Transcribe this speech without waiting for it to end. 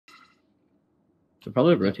They're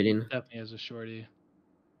probably rotating. Definitely has a shorty.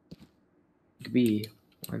 Could be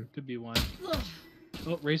one. Could be one.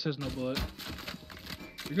 Oh, Race has no bullet.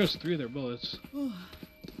 Here goes 3 of their bullets.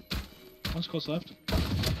 One's close left.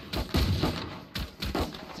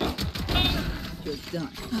 You're done.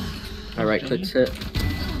 I right clicked it.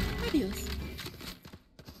 Adios.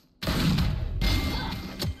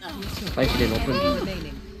 Spike didn't open.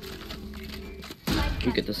 Remaining.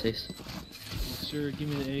 You get this ace. Yes, sir, give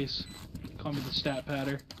me the ace. Call me the stat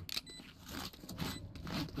patter.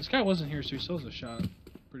 This guy wasn't here, so he still has a shot.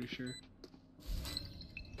 Pretty sure.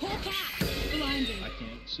 I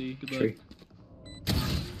can't see. Good luck. Tree.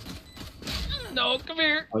 No, come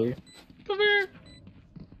here. Oh, yeah. Come here.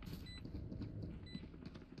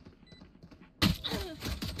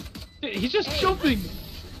 Dude, he's just jumping.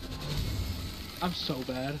 I'm so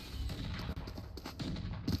bad.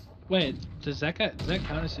 Wait, does that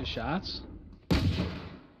count as his shots?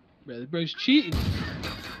 Bro, the bro's cheating.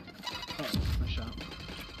 Oh, my shot.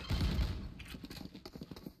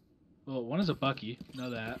 Well, one is a Bucky. Know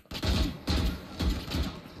that.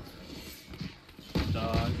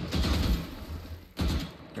 Dog.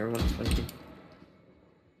 Everyone's funky.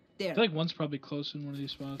 I feel like one's probably close in one of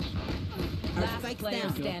these spots. Last player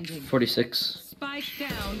standing. 46. Spike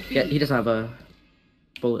down. Yeah, he doesn't have a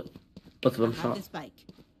bullet. Both of them Have shot. the spike.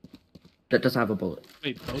 Jet doesn't have a bullet.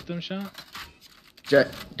 Wait, both them shot?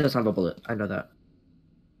 Jet doesn't have a bullet. I know that.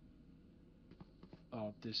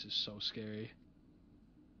 Oh, this is so scary.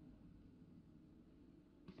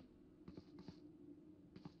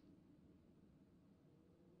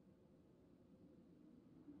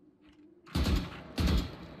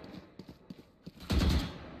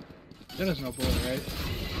 That has no bullet, right?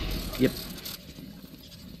 Yep.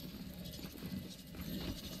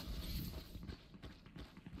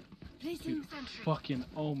 Dude, fucking,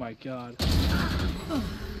 oh my god.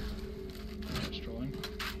 Just trolling.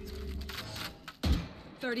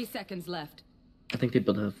 30 seconds left. I think they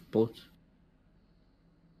both have bullets.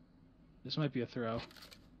 This might be a throw.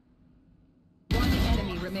 One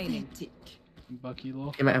enemy remaining. Bucky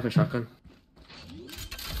low. He might have a shotgun.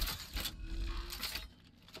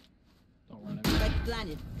 Don't run it. Spike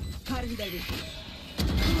planted.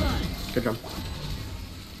 Good jump.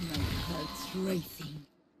 My heart's racing.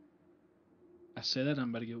 I say that, I'm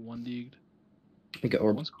about to get one digged. I get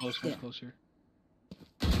orb. One's close, one's closer.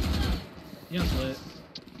 Neon's lit.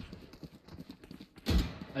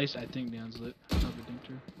 At least I think Neon's lit. Probably dinked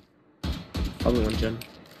her. Probably one gen.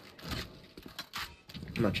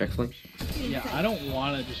 I'm not check flank. Yeah, I don't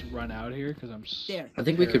want to just run out here because I'm There. I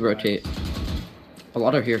think we could rotate. A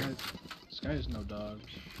lot are here. This guy has no dogs.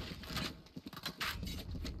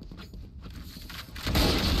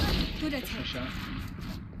 Good Nice shot.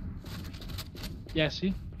 Yeah,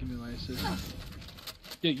 see? Give me my assist.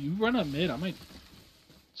 Yeah, you run up mid, I might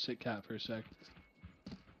sit cat for a sec.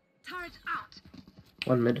 Turret out.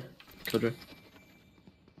 One mid. Killjoy.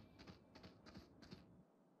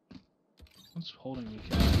 One's holding me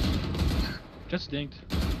cat. Just dinked.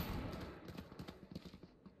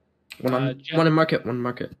 One on. Jet. One in market. One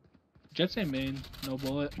market. Jet's a main, no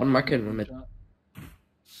bullet. One market. One mid. Shot.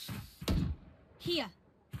 Here.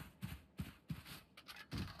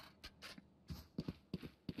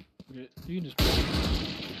 Okay, you can just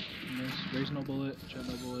miss. Raise no bullet, Jet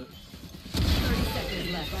no bullet. 30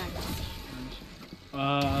 seconds left.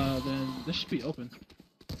 Nice. Then this should be open.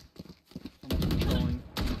 I'm controlling.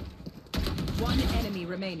 One enemy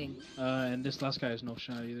remaining. And this last guy has no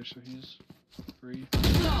shot either, so he's free.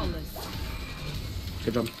 Flawless.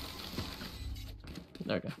 Good jump.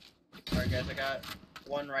 Okay. Alright guys, I got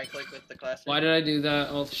one right click with the classic. Why did I do that?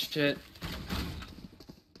 Oh shit.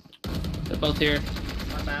 They're both here.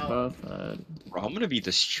 I'm out. Both. Bro, I'm gonna be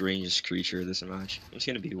the strangest creature this match. I'm just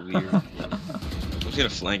gonna be weird. I'm just gonna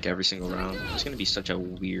flank every single round. I'm just gonna be such a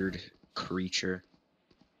weird creature.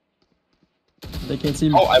 They can't see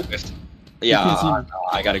me. Oh, I whiffed. Yeah, can't see me.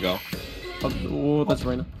 I gotta go. Oh, that's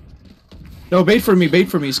right now. No, bait for me,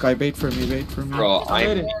 Sky, bait for me. Bro,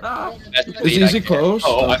 I'm... Ah, Is he close?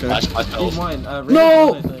 Oh, Okay. I flashed myself. he's mine.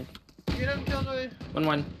 No! I think. Get him, Killjoy.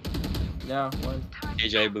 1-1. Yeah, one.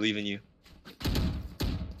 AJ, I believe in you.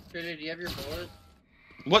 Killjoy, do you have your bullet?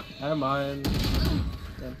 What? I have mine.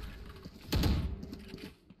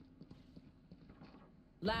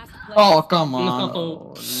 Last player. Oh, come on.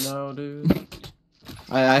 Oh no, dude.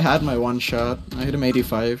 I had my one shot. I hit him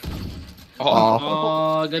 85. Oh,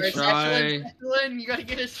 Oh, good Alright, try. Excellent, you gotta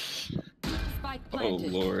get us. Spike oh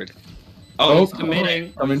planted. lord. Oh, Oh,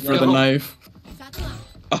 Committing. coming for the knife.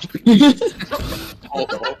 oh,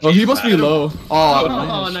 Oh, he must be low. Oh,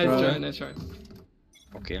 Oh, nice try. try, nice try.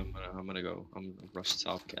 Okay, I'm gonna go. I'm gonna rush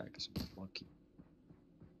top cat because I'm lucky.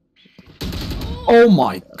 Oh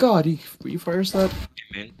my god, he refires that?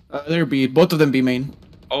 Man. They're B. Both of them B main.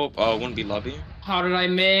 Oh, one B lobby. How did I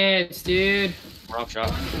miss, dude? We're off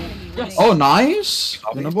shot. Yes. Oh, nice.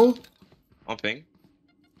 Winnable. On ping.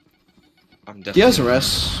 I'm He definitely. has a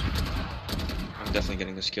res. I'm definitely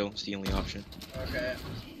getting this kill. It's the only option. Okay.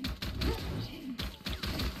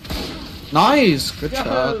 Nice. Good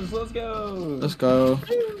shot. Yes, let's go. Let's go.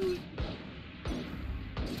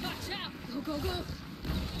 Go, go, go.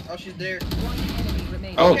 Oh, she's there. One enemy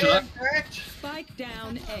remaining. Oh, Okay, I'm correct. Spike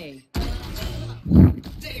down A.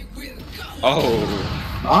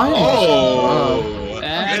 Oh. Nice. Oh.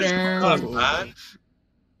 Better. Good one, man.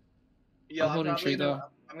 Yo, I'm holding tree, though.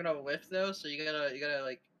 I'm gonna whiff though, so you gotta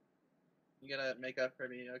make up for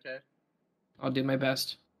me, okay? I'll do my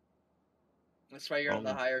best. That's why you're on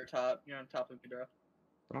the higher top. You're on top of me, bro.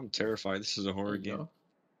 I'm terrified. This is a horror game.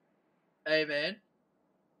 Hey, man.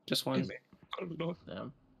 Just one. I don't know.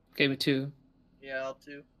 Damn. Okay, with 2. Yeah, I'll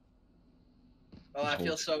too. Oh, I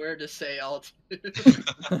feel so weird to say I'll too.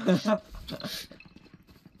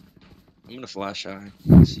 I'm gonna flash eye.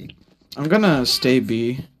 Let's see. I'm gonna stay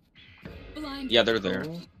B. Blind. Yeah, they're there.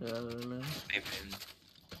 Yeah, man. Hey, man.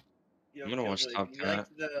 Yo, I'm gonna watch Gilly, Top you Cat. like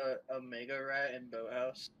the Omega Rat in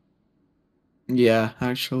Boathouse? Yeah,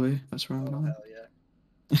 actually, that's where I'm Oh, going. hell yeah.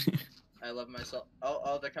 I love myself.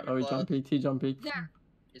 Oh, they're coming Oh, he close. jump peek, T jump peek.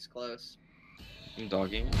 He's close. I'm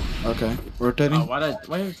dogging. Okay, rotating. Oh, why did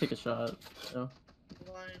I take a shot? Oh.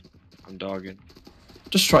 Blind. I'm dogging.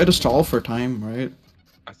 Just try to stall for time, right?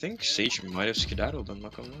 I think Sage might have skedaddled. I'm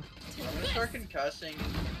not gonna lie. I'm gonna start concussing.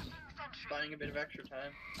 Buying a bit of extra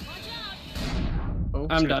time. Oh,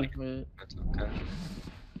 I'm done. Wait. That's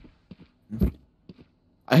okay.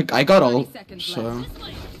 I got 30 all, seconds so left.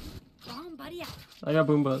 Bomb buddy out. I got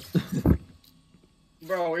boom butt.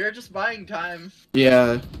 Bro, we are just buying time.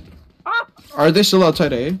 yeah. Are they still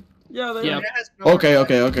outside A? Yeah, they Yeah. It has no Okay, more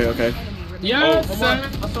okay, okay, okay. Enemy remaining. Yes, Come sir. on,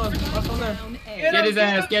 last one there. Down A. Get his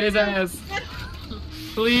ass, get his ass.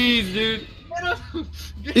 Please, dude.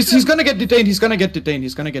 He's gonna get detained. He's gonna get detained.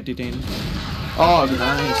 He's gonna get detained. Oh,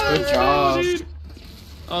 nice. Good job.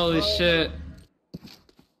 Holy shit.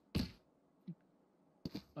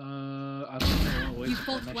 I don't know. Wait You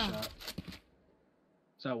for the fought next well. shot.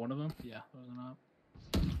 Is that one of them? Yeah, that was an op.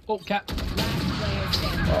 Oh, cat. Last player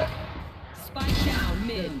standing. Spike down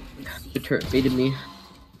mid. The turret baited me.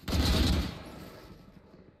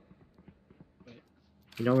 Wait.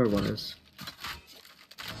 You know where one is.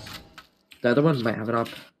 The other one might have it up.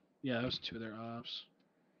 Yeah, that was 2 of their ops.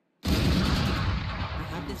 I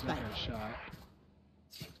have this I back. got a shot.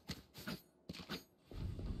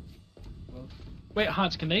 Well, wait,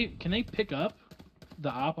 Hans, can they pick up the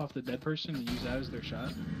op off the dead person and use that as their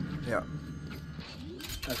shot? Yeah.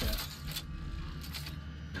 Okay.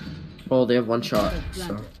 Well, they have one shot,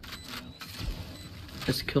 so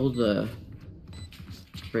just kill the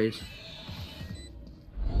raise.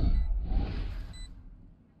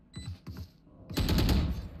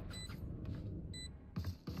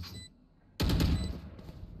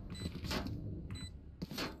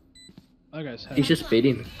 That guy's head. He's just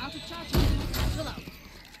baiting. Out of charge. Chill out.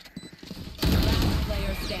 Last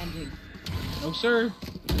player standing. No, sir.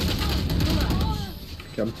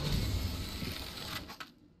 Jump.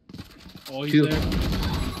 Oh, he's 2. there.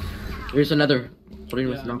 Here's another. Holding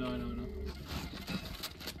Yeah, with no, knock. no,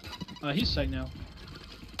 no. He's sight now.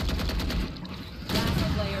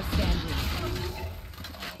 Last player standing.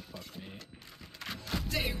 Oh, fuck me.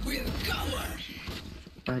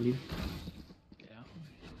 Behind you. Yeah.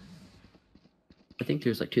 I think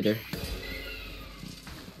there's like 2 there.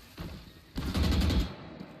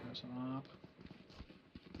 There's an op.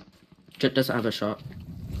 Jet doesn't have a shot.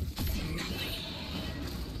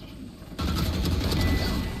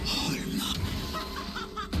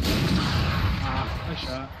 Nice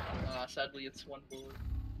shot. Sadly, it's 1 bullet.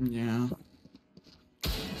 Yeah.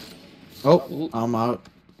 Oh, I'm out.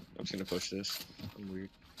 I'm just gonna push this. I'm weird.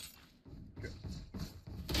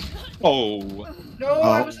 Oh! No,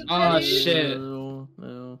 I Oh. was Oh, shit. No,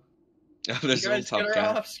 no. There's no Guys, top get her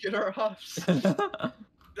cat. off, get her off.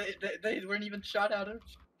 they weren't even shot at her.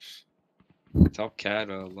 Top cat,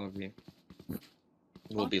 love you.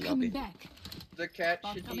 Will be Coming lobby. back. The cat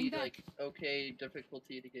Bot should coming be back. like okay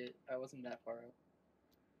difficulty to get. I wasn't that far out.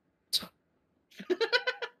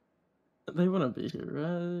 They wouldn't be here,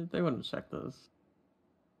 right? They wouldn't check this.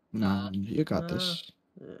 Nah, you got this.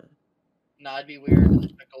 Yeah. Nah, it'd be weird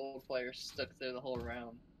if a gold player stuck there the whole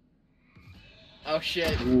round. Oh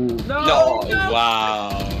shit. Ooh. No!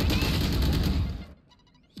 Wow!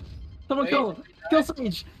 Someone Hey. kill him! Kill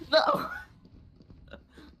Sage! No!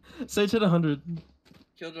 Sage hit 100.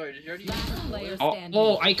 Killjoy, did you already Last player Oh, standing.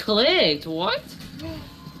 oh, I clicked. What?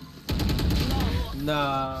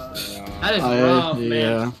 Nah. That is rough, man.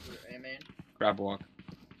 Yeah. Hey, man. Grab walk.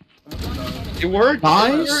 It worked.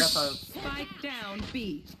 Nice. Spike down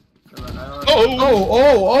B.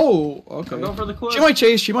 Oh, okay. Go for the clip. She might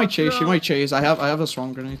chase, she might chase, she might chase. I have a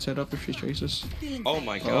strong grenade set up if she chases. Oh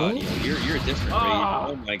my god, yo, you're different, right?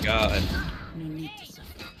 Oh my god.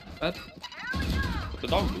 That. The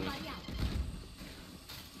dog doing?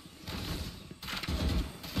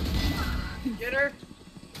 Get her!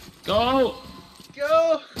 Go!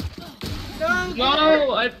 Go! No!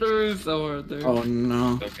 No! I threw so hard there. Oh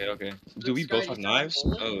no. Okay. Do we both have knives?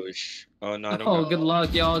 Oh no, I don't. Oh, got- good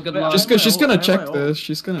luck, y'all. Good luck. Just cause she's gonna I might check ult. this.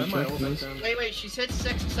 She's gonna I might check ult this. them. Wait, she said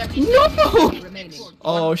 6 seconds. No! Remaining.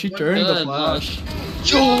 Oh, she turned the Good flash. No!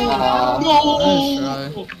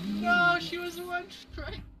 Nice try. No, she was the one.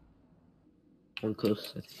 Right. One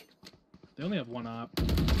close, I think. They only have one op.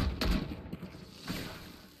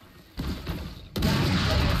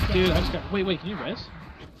 Dude, I just got. Wait, can you res?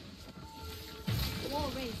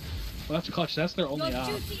 Wall raised. Well, that's clutch. That's their only Your op.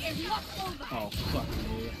 duty is not over. Oh, fuck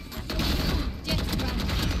me. Jets run.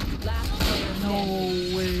 Last player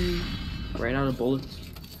standing. No way. Ran out of bullets.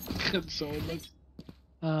 I'm so like.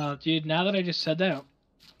 Dude, now that I just said that,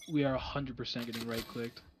 we are 100% getting right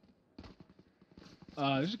clicked.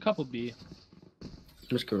 There's a couple B. I'm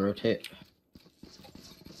just gonna rotate.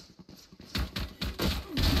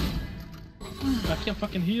 I can't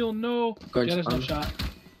fucking heal. No. Go Jet has no spawn. shot.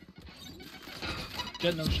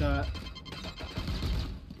 Jet no shot.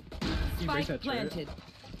 Can you break Spike that turret? planted.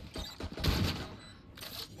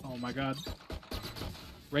 Oh my god.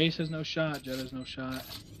 Race has no shot. Jet has no shot.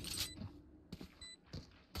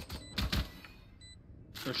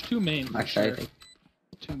 There's two main for Actually, I sure. think.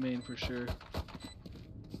 Two main for sure.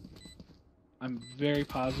 I'm very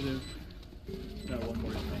positive. Got one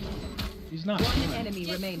more main. He's not. One enemy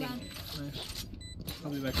remaining. Nice.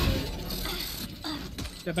 Probably backside.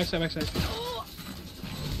 Yeah, backside.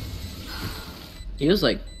 He was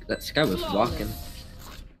like, that guy was walking.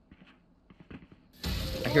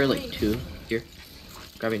 I hear like 2 here.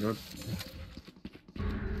 Grabbing orb.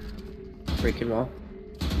 Breaking wall.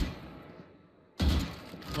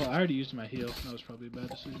 Well, I already used my heal. That was probably a bad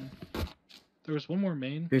decision. There was one more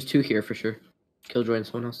main. There's 2 here for sure. Killjoy and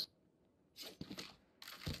someone else.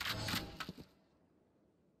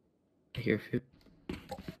 I hear a few.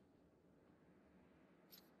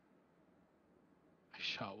 I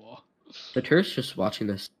shot wall. The turret's just watching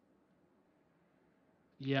this.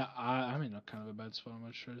 Yeah, I'm in a kind of a bad spot. I'm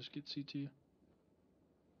gonna try to just get CT.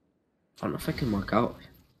 I don't know if I can work out.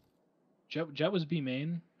 Jet was B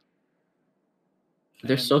main.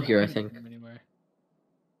 They're and still here, I didn't think. hear him anywhere.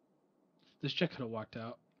 This Jet could have walked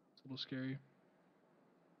out. It's a little scary.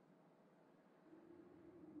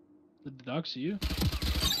 Did the dog see you? Are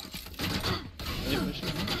they pushing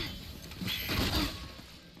him?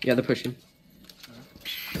 Yeah, they're pushing.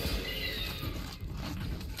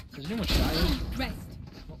 Is anyone shot yet? Rest.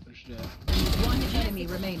 Oh, there's Jet. One enemy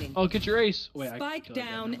remaining. Oh, get your ace. Wait, I Spike killed that,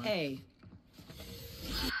 down never mind. A.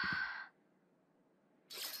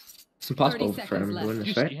 It's impossible 30 for him seconds to win Did this,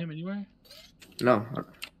 you see right? him anywhere? No.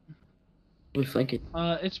 We flanking.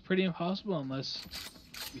 It's pretty impossible unless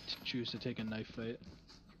we choose to take a knife fight.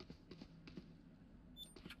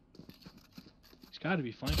 He's got to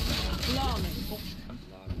be flanking. Flawless.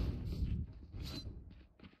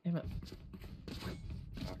 Damn it.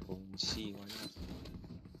 I'll see, why not?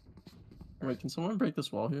 Wait, can someone break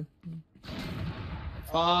this wall here?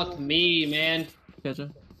 Fuck me, man. Catch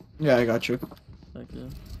it. Yeah, I got you. Thank you.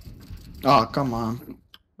 Oh, come on.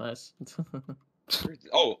 Nice.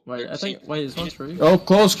 Oh, Wait, I think. Wait, is one free? Oh,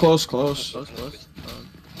 close. Close, close.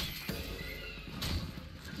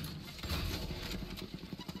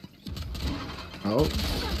 Oh.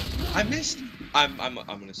 I missed. I'm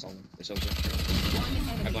gonna stall him. It's over.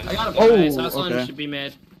 I got him. Oh, Nice, last one okay. should be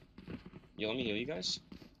mad. Yo, let me heal you guys.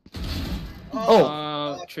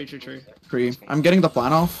 Oh. Tree. Free. I'm getting the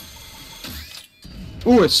plan off.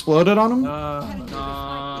 Ooh, it exploded on him.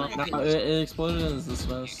 No, it exploded in this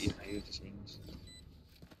mess.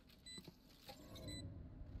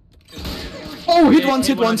 Oh, hit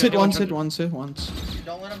Hit once. Dude, don't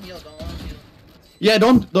let him heal. Don't let him heal. Yeah,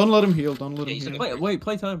 don't let him heal. Don't let him Yeah, he's heal. like- Wait,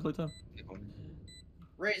 play time.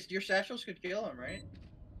 Raise, your satchels could kill him, right?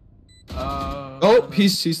 Oh,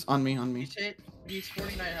 he's on me. He's hit. He's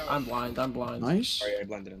 49 health. I'm blind. Nice. Sorry, I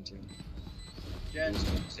blended him too. Jen,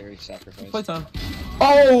 Necessary sacrifice. Play time.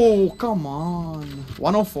 Oh, come on.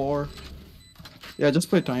 104. Yeah, just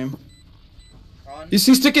play time. Ron. He's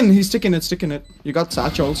sticking it. You got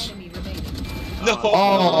satchels. Enemy remaining. No.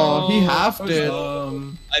 Oh, he halved it.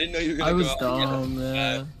 I didn't know you were gonna I was go out. dumb,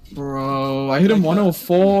 yeah. Bro, I hit him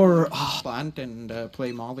 104. Plant and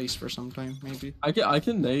play mollies for some time, maybe. I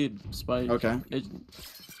can nade spike. Okay.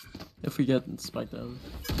 If we get spike down.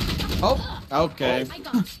 Oh, okay. I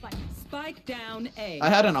got spike. Spike down A. I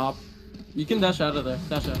had an op. You can dash out of there.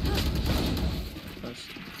 Dash out. Nice.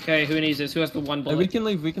 Okay, who needs this? Who has the one Hey, bullet? we can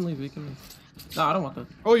leave. No, I don't want that.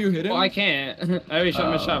 Oh, you hit him? Oh, I can't. I already shot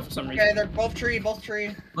my shot for some reason. Okay, they're both tree, both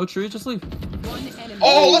tree. No tree, just leave. One enemy.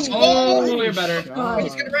 Oh, let's go! Oh, we're better.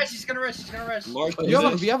 He's gonna rest, he's gonna rest, he's gonna rest. Mark, We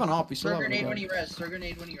have an op. We still Throw a have an grenade op. when he rests, throw a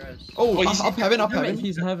grenade when he rests. Oh, Oh, he's- up heaven, up Damn it, heaven.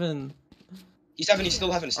 he's heaven. he's heaven. He's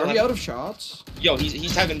still heaven. Are Still we heaven. out of shots? Yo,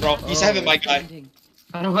 he's heaven, bro. He's Oh. heaven, my guy.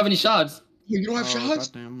 I don't have any shots. You don't have Oh, shots?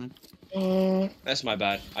 God damn it. That's my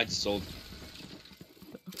bad. I just sold.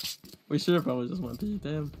 We should have probably just went B.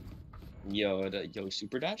 Damn. Yo,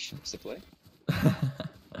 super dash. That's the play.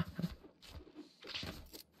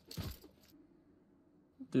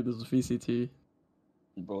 Dude, this is VCT.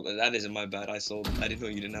 Bro, that isn't my bad. I sold. I didn't know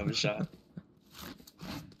you didn't have a shot.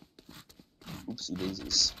 Oopsie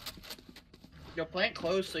daisies. Yo, plant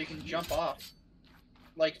close so you can jump off.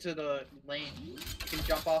 Like to the lane. You can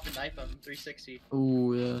jump off and knife him, 360.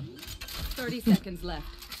 Ooh, yeah. 30 seconds left.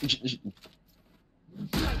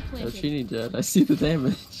 Oh, Chini dead. I see the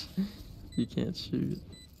damage. You can't shoot.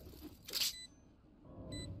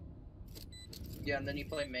 Yeah, and then you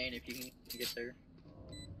play main if you can get there.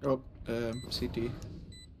 Oh, CT.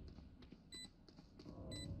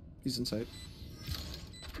 He's inside.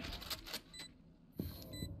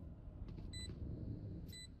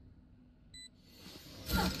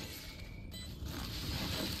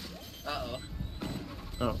 Uh-oh.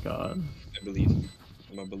 Oh god. I believe.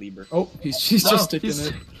 I'm a believer. Oh, he's just sticking he's-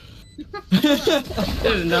 it.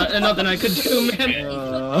 There's nothing I could do,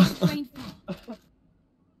 man.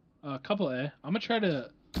 A couple A. I'm gonna try to.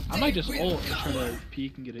 I might just ult and try to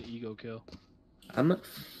peek and get an ego kill. I'm a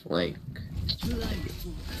flank.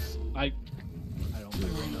 I don't play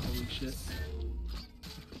Reyna. Holy shit.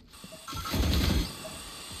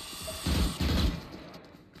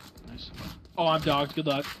 Nice. Oh, I'm dogged. Good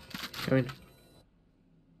luck. I mean,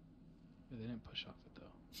 Yeah, they didn't push off it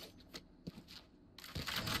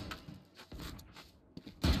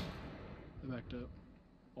though. They backed up.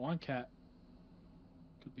 Oh, on cat.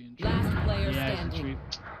 Could be in tree. Last player Yeah, it's in standing.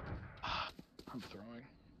 tree. Ah, I'm throwing.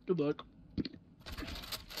 Good luck.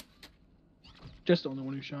 Just the only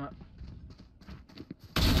one who shot.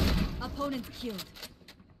 Opponent killed.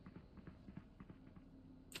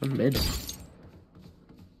 I'm mid.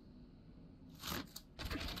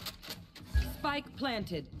 Spike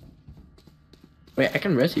planted. Wait, I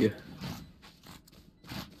can res you.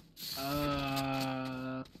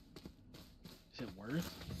 Is it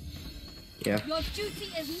worth? Yeah. Your duty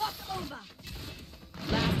is not over.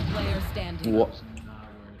 Last player standing. What? It's not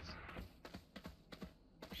worth.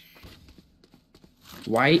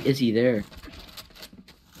 Why is he there?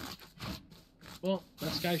 Well,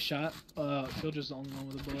 this guy shot. Killjoy's the only one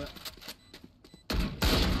with a bullet.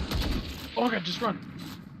 Oh god, just run!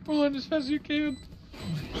 Run as fast as you can!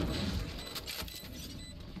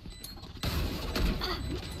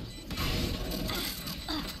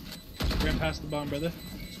 Ran past the bomb, brother.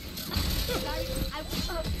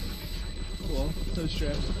 Cool. No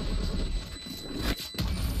stress.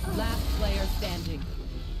 Last player standing.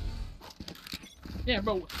 Yeah,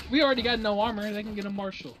 bro, we already got no armor. They can get a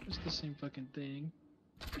marshal. It's the same fucking thing.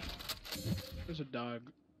 There's a dog.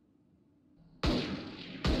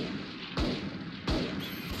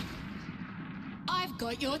 I've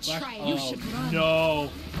got your Black- trail. oh, You should run. no!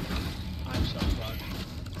 I'm so fucked.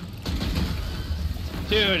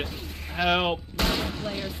 Dude, help! Last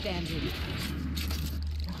player standing.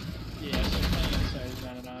 Yeah, so playing inside is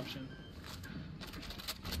not an option.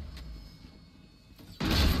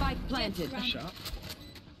 Spike planted. Nice shot.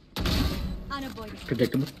 Unavoidable.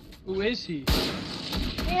 Predictable. Who is he?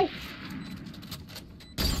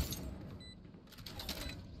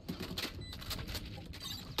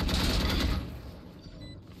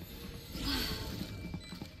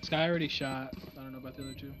 This guy already shot. I don't know about the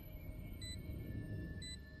other two.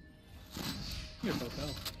 You're both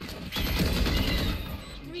health.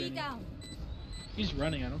 Three down. He's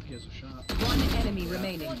running. I don't think he has a shot. One enemy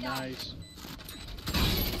remaining. Nice.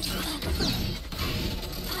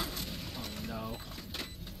 Oh no.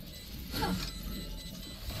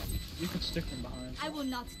 You can stick from behind. I will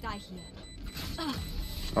not die here.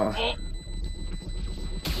 Oh.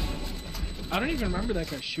 I don't even remember that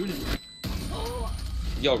guy shooting me.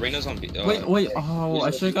 Yo, Reyna's on B. Wait. Oh,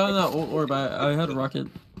 I should have gotten that ult orb. I had a rocket.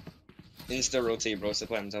 Insta rotate, bro. It's the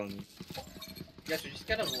play, I'm telling you. Guys, we just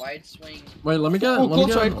got a wide swing. Wait, let me get. Oh, let me close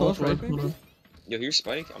get right, an close ult right, orb. Hold on. Yo, here's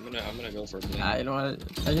Spike. I'm gonna go for a blink. You know what?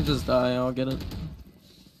 I can just die. I'll get it.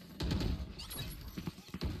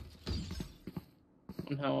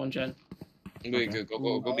 I'm how on Jen. Wait, Okay.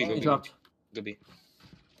 go B, He go B. dropped. Go B.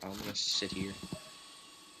 I'm gonna sit here.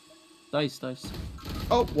 Dice.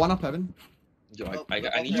 Oh, one up heaven. Yo, Oh, I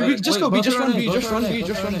need You you. Just Wait, go B, both just are run on B, A, just both are run on A, B, both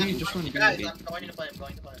just are run on A. B, just run B. Guys, I'm going to plant,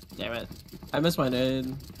 going to plant. Damn it. I missed my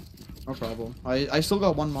nade. No problem. I still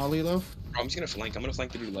got one molly left. Bro, I'm just gonna flank. I'm gonna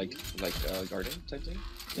flank through like garden type thing.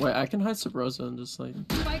 Wait, I can hide Sub Rosa and just like,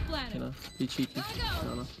 Spike you planted. know, be cheeky. I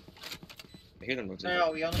don't know. I hear them rotate.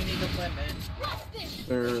 No, we only need to plant man.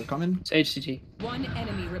 They're coming. It's HCT. One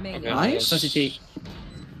enemy remaining. Okay. Nice. It's CT.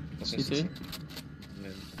 That's CT? interesting. Yeah.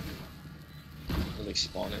 The, like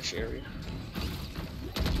spawnish area.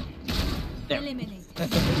 Eliminate.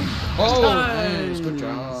 Oh, Nice. nice. Good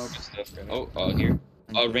job. Good stuff, guys. Oh, here.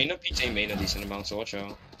 Reyna PT main a decent amount, so watch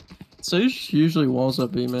out. Sage usually walls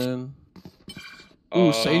up B, man.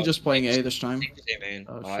 Ooh, Sage is playing A this time. Sage is A main.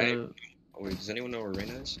 Oh, I- shit. Oh, wait, does anyone know where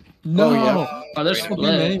Reyna is? No! Oh, yeah. Oh, there's Reyna. B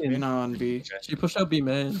split. main. Reyna on B. She pushed out B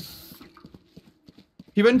main.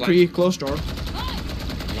 He went pre, close door.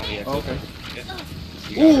 Not yet. Oh, okay.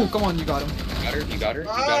 Yeah. Ooh, come on, you got him. You got her.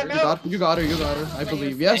 Ah, no. You got her. I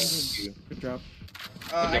believe. Yes. Thank you. Good job.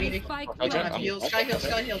 I need to Spike I'll get planted. on heal. Sky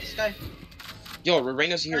heal, Sky. Yo,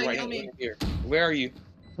 Reyna's here Hey, right heal now. me. Here. Where are you?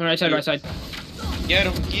 Right side, right side. Get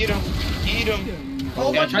him.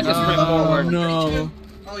 Oh, Yeah, I tried to sprint forward. No.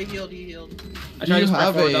 Oh, he healed. I Do tried you to sprint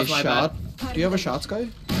have forward, a that's my shot? bad. Do you have a shot, Sky?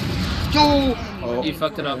 Yo! Oh. You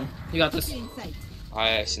fucked it up. You got this.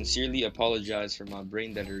 I sincerely apologize for my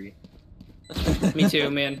brain deadery. Me too,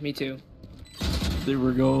 man. Me too. Dude,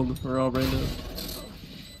 we're gold. We're all brain dead.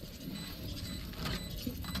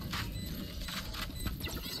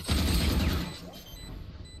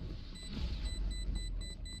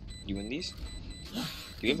 You win these?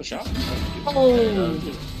 Do you have a shot? Oh,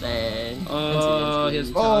 Dang. Oh,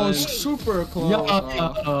 his oh, time. super close.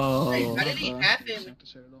 Yeah. Oh. Hey, Oh. how did he have him? Not to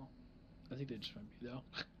say at all. I think they just went B though.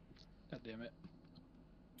 God damn it.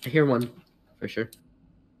 I hear one for sure.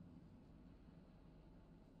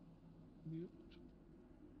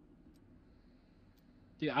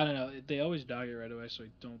 Yeah, I don't know. They always dog it right away, so I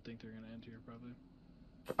don't think they're gonna end here probably.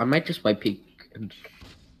 I might just wipe peek. And...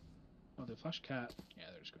 Oh, they flash cat. Yeah,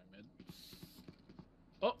 they're just going mid.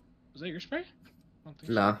 Oh, was that your spray? I don't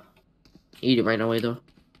think so. Nah. Eat it right away though.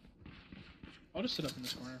 I'll just sit up in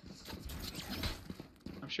this corner.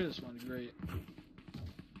 I'm sure this one's great.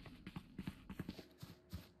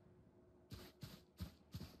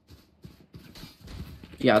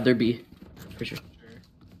 Yeah, they're B. For sure. Sure.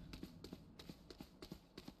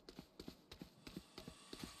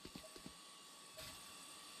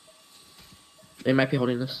 They might be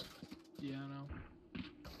holding this. Yeah, I know.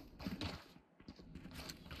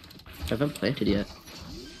 I haven't planted yet.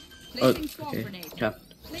 Oh, Placing swarm okay. grenade. Trap.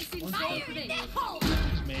 Placing swarm grenade.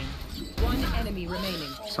 It's main. One enemy remaining.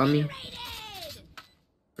 It's on me.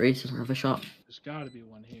 Race doesn't have a shot. There's gotta be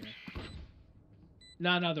one here.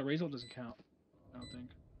 No, the Razor doesn't count. I don't think.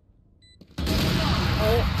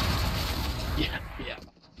 Oh! Yeah.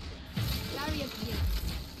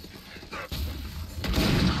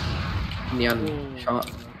 Neon Whoa. shot.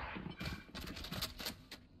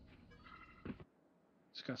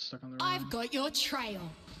 Just got stuck on the I've rim. got your trail.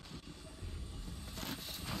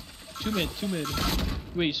 Two mid.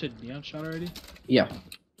 Wait, you said neon shot already? Yeah.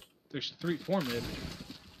 There's 4 mid.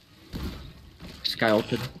 Sky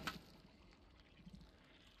ulted.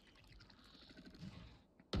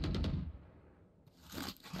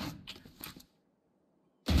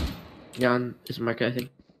 Neon is market, I think.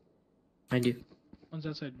 Behind you. One's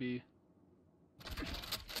outside B.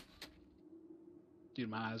 Dude,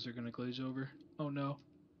 my eyes are gonna glaze over. Oh no.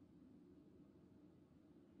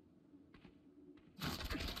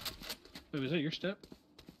 Wait, was that your step?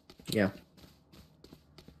 Yeah.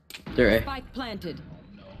 They're A. Spike planted. Oh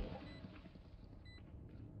no.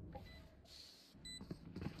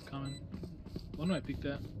 Coming. When do I peek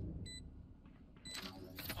that?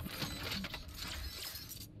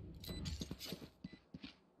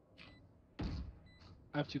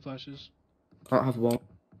 I have 2 flashes. I don't have a wall.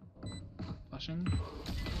 Flashing.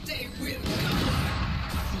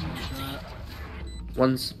 Shot.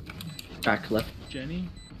 One's back left. Jenny.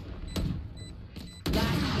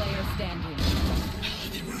 Last player standing.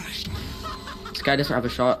 Sky doesn't have a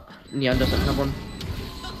shot. Neon doesn't have one.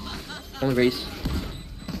 Only race.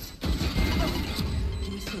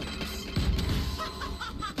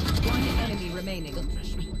 One enemy remaining.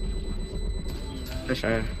 For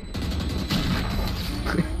sure.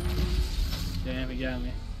 Damn, he got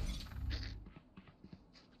me.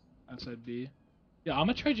 Outside B. Yeah, I'm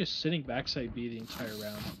gonna try just sitting backside B the entire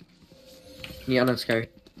round. Neon and Scary.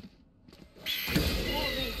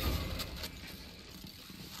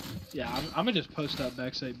 Yeah, I'm gonna just post out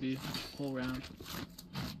backside B whole round.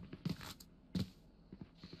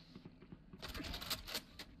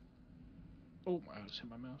 Oh, I just hit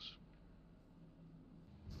my mouse.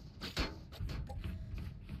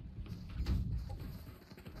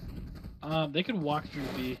 They can walk through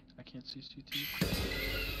B. I can't see CT.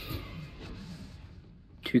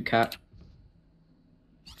 2 cat.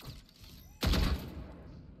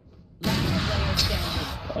 Last player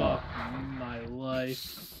standing. Fuck my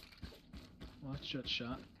life. Watch that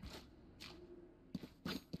shot.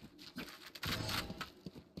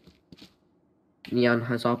 Neon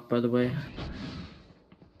has op, by the way.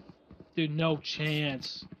 Dude, no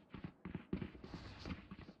chance.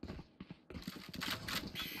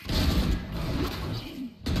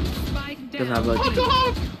 Spike Doesn't down. have like.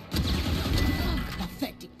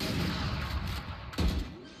 Pathetic.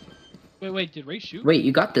 Wait, did Ray shoot? Wait,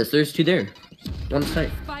 you got this. There's 2 there. One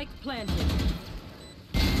side. Spike planted.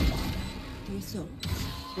 Three souls.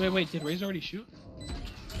 Wait, did Ray's already shoot?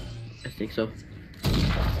 I think so.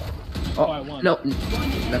 Oh, I won. No, One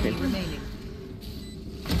enemy nothing. remaining.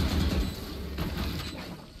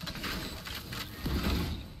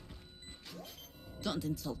 Don't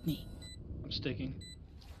insult me. I'm sticking.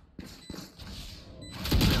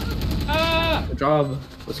 Ah! Good job.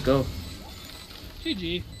 Let's go.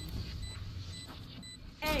 GG.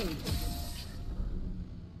 A. Yeah, I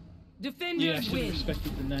Defenders should have win.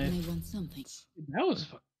 respected the They knife. want something. That was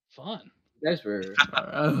fun. You guys were.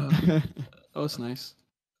 That was nice.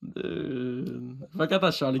 Dude. If I got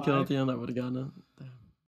that shotty kill at the end, I would have gotten it. Damn.